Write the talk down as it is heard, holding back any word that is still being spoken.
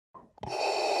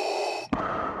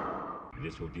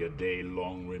This will be a day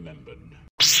long remembered.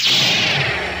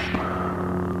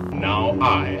 Now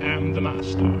I am the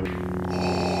master.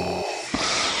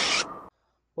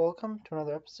 Welcome to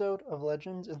another episode of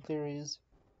Legends and Theories.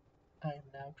 I am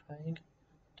now trying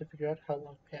to figure out how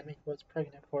long Padme was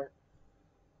pregnant for.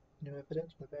 New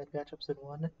evidence from the Bad Batch episode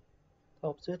 1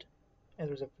 helps it, and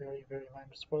there's a very, very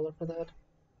minor spoiler for that.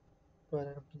 But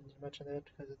I don't need to mention that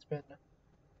because it's been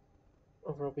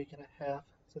over a week and a half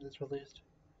since it's released.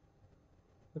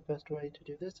 The best way to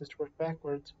do this is to work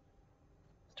backwards,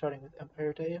 starting with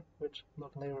Empire Day, which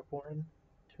Luke and Leia were born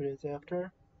 2 days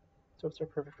after, so it's our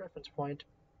perfect reference point.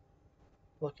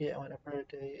 Looking at when Empire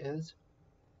Day is,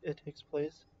 it takes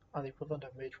place on the equivalent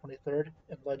of May 23rd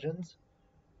in Legends,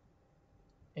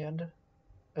 and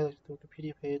I looked at the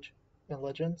Wikipedia page in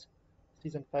Legends,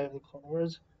 Season 5 of the Clone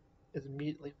Wars is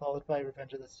immediately followed by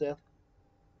Revenge of the Sith,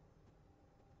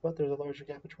 but there's a larger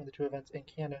gap between the two events in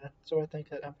canon, so I think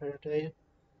that Empire Day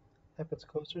happens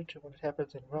closer to when it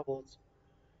happens in Rebels,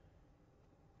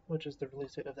 which is the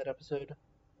release date of that episode.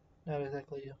 Not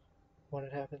exactly when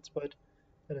it happens, but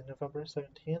it is November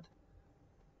 17th,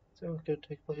 so it could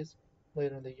take place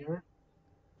later in the year.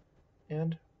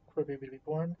 And for a baby to be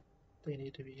born, they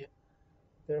need to be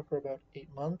there for about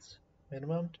 8 months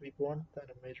minimum to be born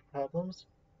without any major problems,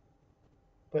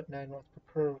 but 9 months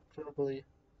preferably.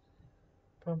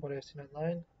 From what I've seen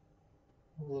online,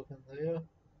 Luke and Leia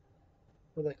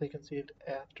were likely conceived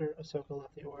after Ahsoka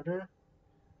left the Order,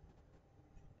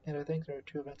 and I think there are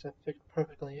 2 events that fit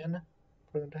perfectly in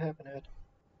for them to happen at.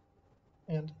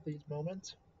 And these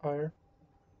moments are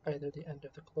either the end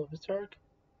of the Clovis arc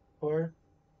or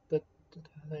the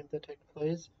time that takes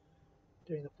place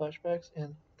during the flashbacks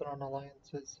in Thrawn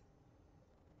Alliances.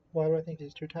 Why do I think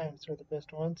these 2 times are the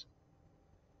best ones?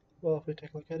 Well, if we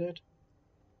take a look at it,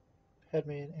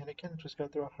 Padme and Anakin just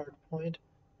got through a hard point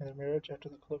in their marriage after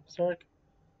the Clovis arc,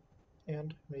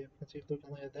 and may have conceived Luke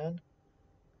and Leia then.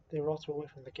 They were also away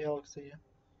from the galaxy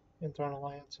in Thrawn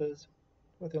Alliances,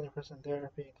 with the only person there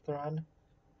being Thrawn,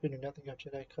 who knew nothing of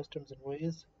Jedi customs and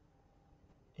ways,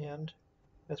 and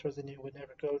as far as they knew, would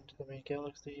never go into the main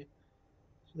galaxy,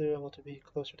 so they were able to be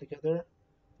closer together.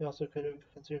 They also could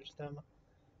have conceived them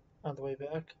on the way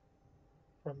back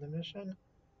from the mission.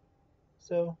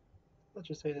 So let's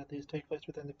just say that these take place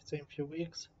within the same few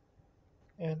weeks,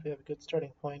 and we have a good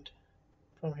starting point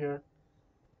from here.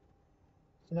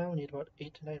 So now we need about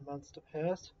 8 to 9 months to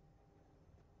pass,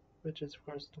 which is of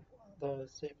course the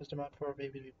safest amount for a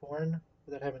baby to be born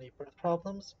without having any birth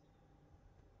problems.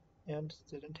 And since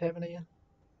they didn't have any,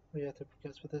 we have to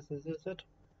guess what this is it?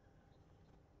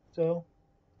 So,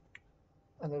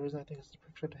 another reason I think this is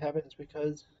perfect to happen is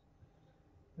because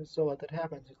there's so a lot that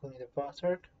happens, including the Voss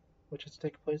arc, which has to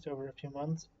take place over a few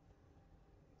months,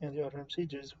 and the Outer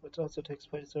Sieges, which also takes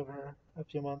place over a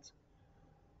few months.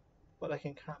 But I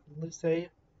can confidently say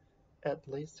at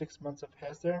least 6 months have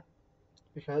passed there,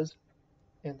 because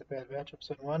in the Bad Batch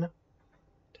episode 1,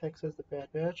 Texas the Bad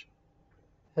Batch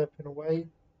have been away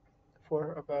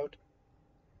for about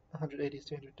 180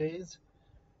 standard days,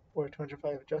 or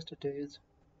 205 adjusted days,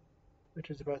 which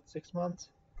is about 6 months,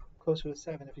 closer to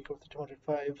 7 if you go with the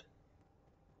 205.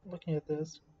 Looking at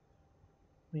this,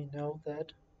 we know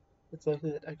that it's likely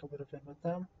that Echo would have been with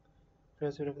them,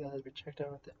 because he would have had to be checked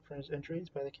out for his injuries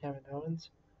by the Kaminoans,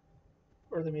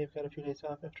 or they may have got a few days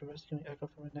off after rescuing Echo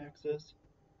from a Nexus.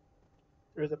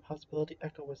 There is a possibility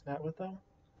Echo was not with them,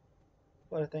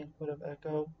 but I think what if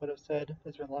Echo would have said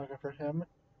it's been longer for him,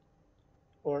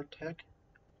 or Tech,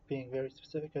 being very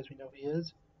specific as we know he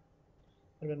is,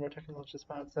 would have been more technical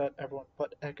response that everyone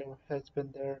but Echo has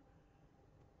been there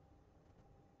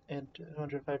in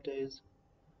 205 days,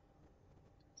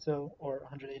 so, or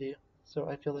 180, so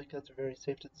I feel like that's very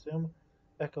safe to assume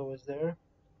Echo was there.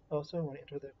 Also, when he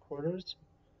entered the quarters,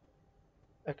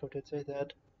 Echo did say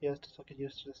that he has to still get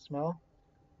used to the smell,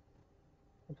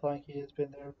 implying he has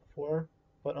been there before,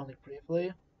 but only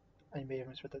briefly. I may have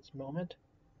misread this moment,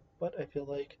 but I feel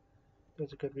like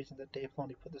there's a good reason that Dave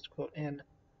Filoni put this quote in,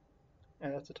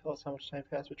 and that's to tell us how much time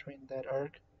passed between that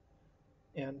arc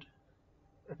and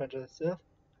Revenge of the Sith,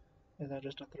 and not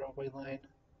just a throwaway line.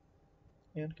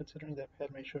 And considering that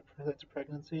Padme showed signs of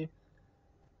pregnancy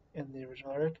in the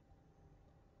original arc,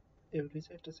 it would be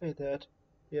safe to say that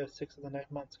we have 6 of the 9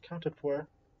 months accounted for.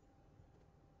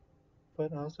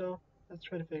 But also, let's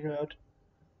try to figure out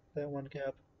that one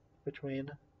gap between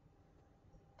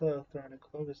the Thrawn and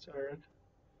Clovis arc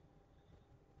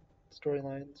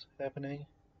storylines happening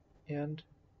and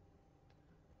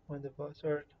when the Voss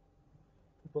arc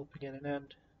will both begin and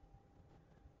end.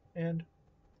 And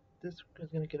this is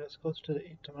going to get us close to the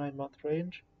 8 to 9 month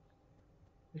range,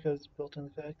 because built in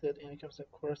the fact that Anakin was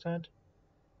at Coruscant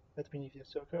at the beginning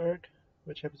of the Ahsoka arc,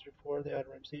 which happens before the Outer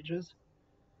Rim sieges,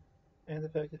 and the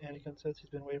fact that Anakin says he's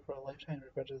been waiting for a lifetime to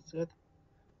revenge of the Sith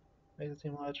makes it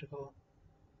seem logical.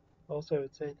 Also, I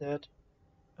would say that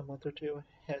a month or two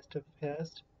has to have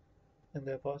passed in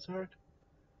that boss arc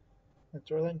in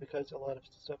storyline because a lot of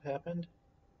stuff happened,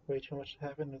 way too much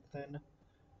happened within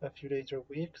a few days or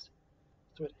weeks,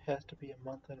 so it has to be a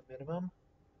month at a minimum,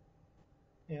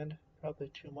 and probably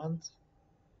 2 months,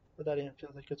 but that even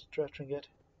feels like it's stretching it.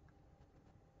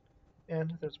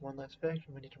 And there's one last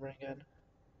factor we need to bring in.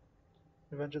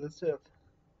 Revenge of the Sith.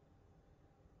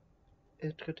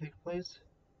 It could take place,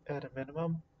 at a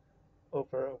minimum,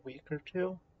 over a week or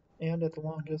two, and at the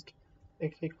longest, it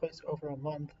could take place over a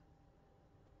month,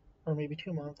 or maybe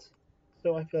 2 months.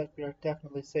 So I feel like we are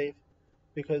definitely safe,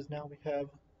 because now we have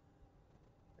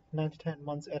 9 to 10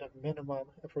 months at a minimum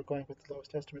if we're going with the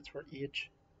lowest estimates for each.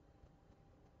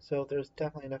 So there's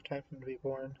definitely enough time for him to be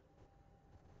born.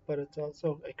 But it's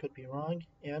also, I could be wrong,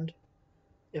 and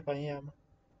if I am,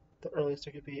 the earliest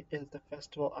it could be is the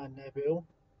festival on Naboo.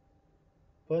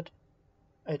 But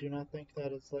I do not think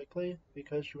that is likely,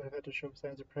 because she would have had to show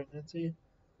signs of pregnancy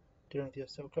during the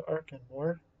Ahsoka arc and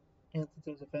more. And since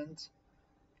those events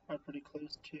are pretty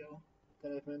close to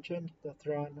that I've mentioned, the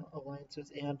Thrawn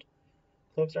alliances and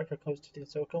Cloves arc are close to the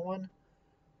Ahsoka one.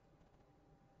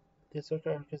 The Ahsoka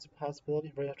arc is a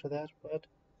possibility right after that, but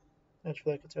I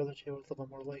feel like it's the other two is a little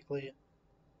more likely.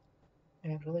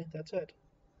 And really, that's it.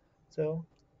 So,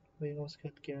 we almost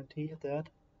could guarantee that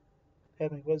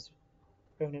Padme was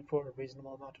pregnant for a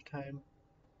reasonable amount of time,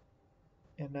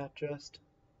 and not just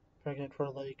pregnant for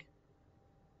like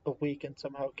a week and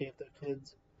somehow gave the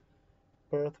kids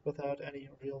birth without any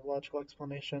real logical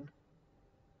explanation.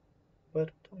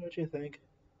 But tell me what you think,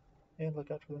 and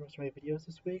look out for the rest of my videos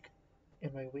this week,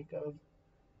 in my week of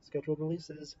scheduled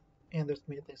releases. And there's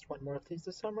going to be at least one more of these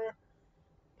this summer,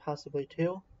 possibly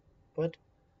two, but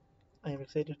I am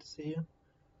excited to see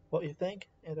what you think,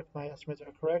 and if my estimates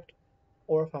are correct,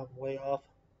 or if I'm way off.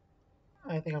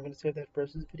 I think I'm going to save that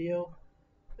versus video,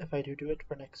 if I do it,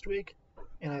 for next week,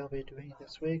 and I'll be doing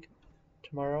this week,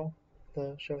 tomorrow,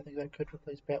 the show I think that could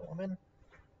replace Batwoman,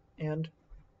 and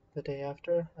the day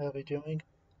after, I'll be doing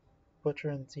Butcher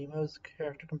and Zemo's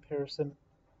character comparison.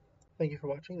 Thank you for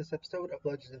watching this episode of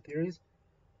Legends and Theories.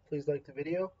 Please like the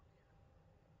video,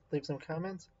 leave some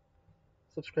comments,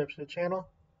 subscribe to the channel,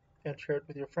 and share it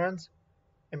with your friends,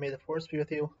 and may the Force be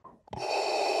with you.